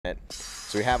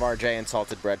So we have RJ and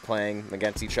Salted Bread playing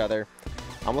against each other.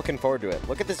 I'm looking forward to it.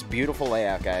 Look at this beautiful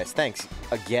layout, guys. Thanks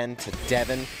again to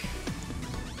Devin.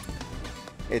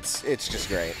 It's just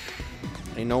great.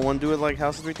 Ain't no one do it like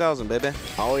House of 3000, baby.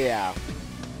 Oh, yeah.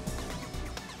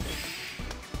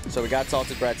 So we got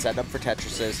Salted Bread set up for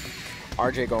Tetrises.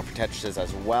 RJ going for Tetrises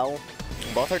as well.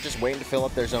 Both are just waiting to fill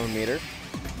up their zone meter.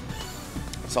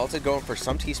 Salted going for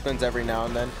some T-spins every now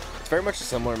and then. It's very much a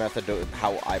similar method to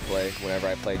how I play whenever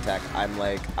I play tech.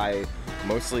 I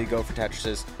mostly go for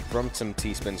Tetrises from some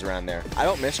T-spins around there. I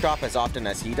don't misdrop as often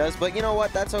as he does, but you know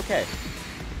what? That's okay.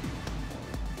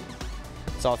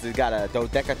 Salted got a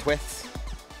dodeca twist.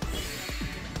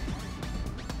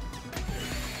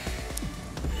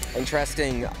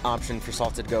 Interesting option for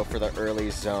Salted to go for the early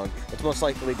zone. It's most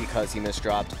likely because he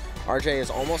misdropped. RJ is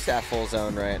almost at full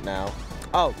zone right now.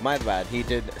 Oh, my bad. He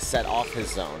did set off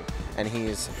his zone, and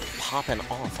he's popping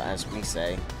off, as we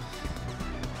say.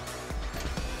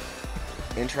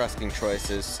 Interesting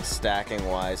choices,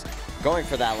 stacking-wise. Going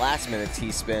for that last-minute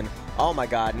T-spin. Oh my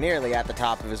god, nearly at the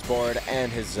top of his board,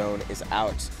 and his zone is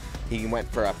out. He went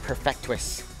for a perfect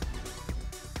twist.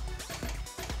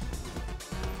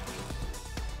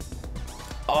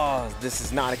 Oh, this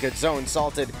is not a good zone,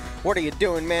 Salted. What are you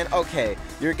doing, man? Okay,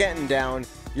 you're getting down.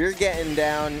 You're getting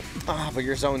down. Ah, but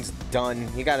your zone's done.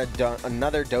 You got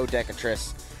another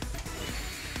Dodecatris.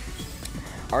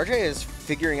 RJ is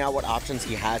figuring out what options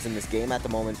he has in this game at the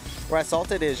moment, whereas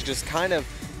Salted is just kind of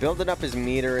building up his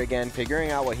meter again,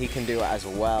 figuring out what he can do as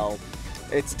well.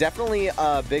 It's definitely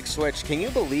a big switch. Can you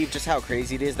believe just how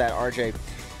crazy it is that RJ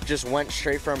just went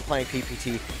straight from playing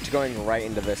PPT to going right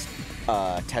into this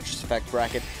Tetris Effect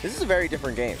bracket? This is a very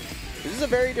different game. This is a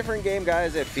very different game,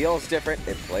 guys. It feels different.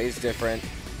 It plays different.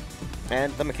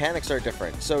 And the mechanics are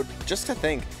different. So just to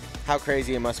think how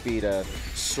crazy it must be to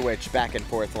switch back and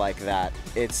forth like that.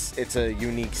 It's a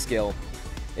unique skill.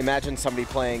 Imagine somebody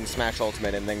playing Smash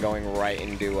Ultimate and then going right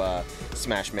into a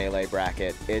Smash Melee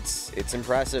bracket. It's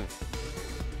impressive.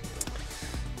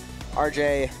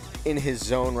 RJ in his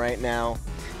zone right now.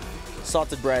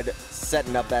 Salted Bread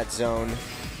setting up that zone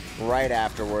right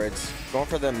afterwards. Going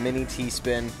for the mini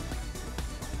T-spin.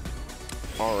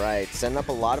 All right, setting up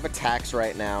a lot of attacks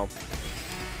right now.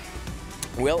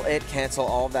 Will it cancel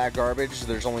all of that garbage?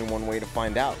 There's only one way to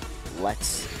find out.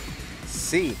 Let's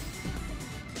see.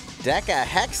 Deca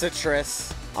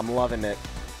Hexatris. I'm loving it.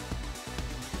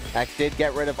 That did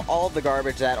get rid of all the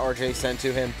garbage that RJ sent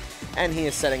to him, and he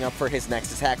is setting up for his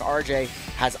next attack. RJ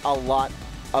has a lot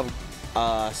of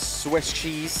Swiss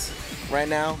cheese right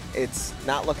now. It's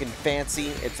not looking fancy.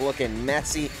 It's looking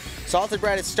messy. Salted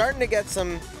Bread is starting to get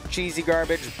some cheesy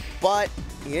garbage, but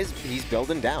he's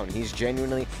building down. He's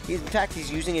genuinely, in fact,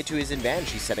 he's using it to his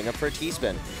advantage. He's setting up for a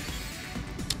T-spin.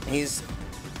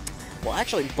 Well,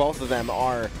 actually, both of them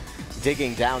are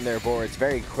digging down their boards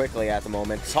very quickly at the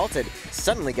moment. Salted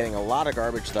suddenly getting a lot of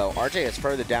garbage, though. RJ is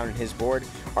further down in his board.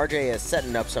 RJ is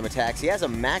setting up some attacks. He has a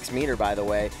max meter, by the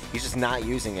way. He's just not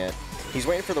using it. He's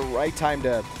waiting for the right time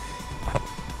to...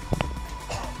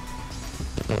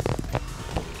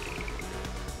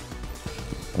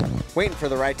 Waiting for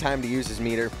the right time to use his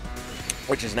meter,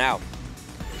 which is now.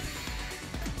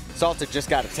 Salted just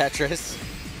got a Tetris.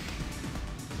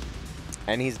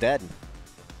 And he's dead.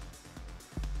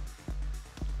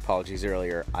 Apologies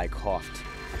earlier, I coughed.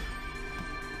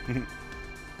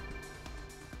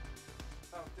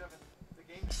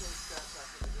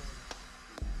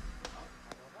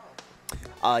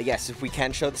 Yes, if we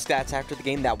can show the stats after the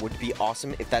game, that would be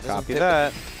awesome. If that doesn't Copy fit,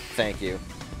 that. Thank you.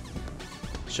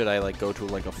 Should I like go to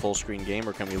like a full screen game,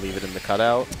 or can we leave it in the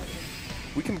cutout?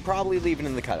 We can probably leave it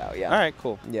in the cutout, yeah. All right,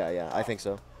 cool. Yeah, I think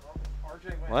so.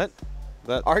 What?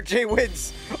 That RJ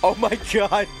wins. Oh my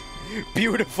god.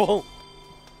 Beautiful.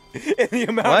 In the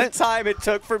amount of time it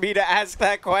took for me to ask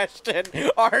that question,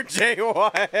 RJ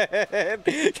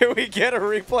won. Can we get a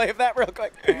replay of that real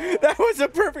quick? That was a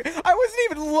perfect... I wasn't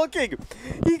even looking.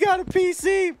 He got a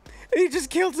PC, and he just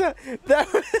killed that.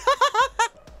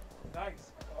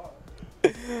 Nice.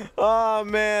 Oh,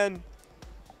 man.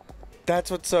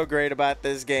 That's what's so great about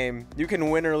this game. You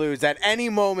can win or lose at any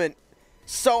moment.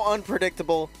 So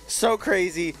unpredictable, so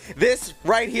crazy. This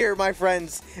right here, my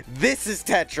friends, this is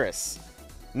Tetris.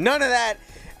 None of that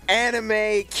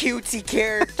anime cutesy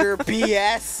character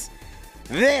BS.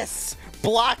 This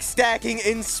block stacking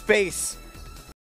in space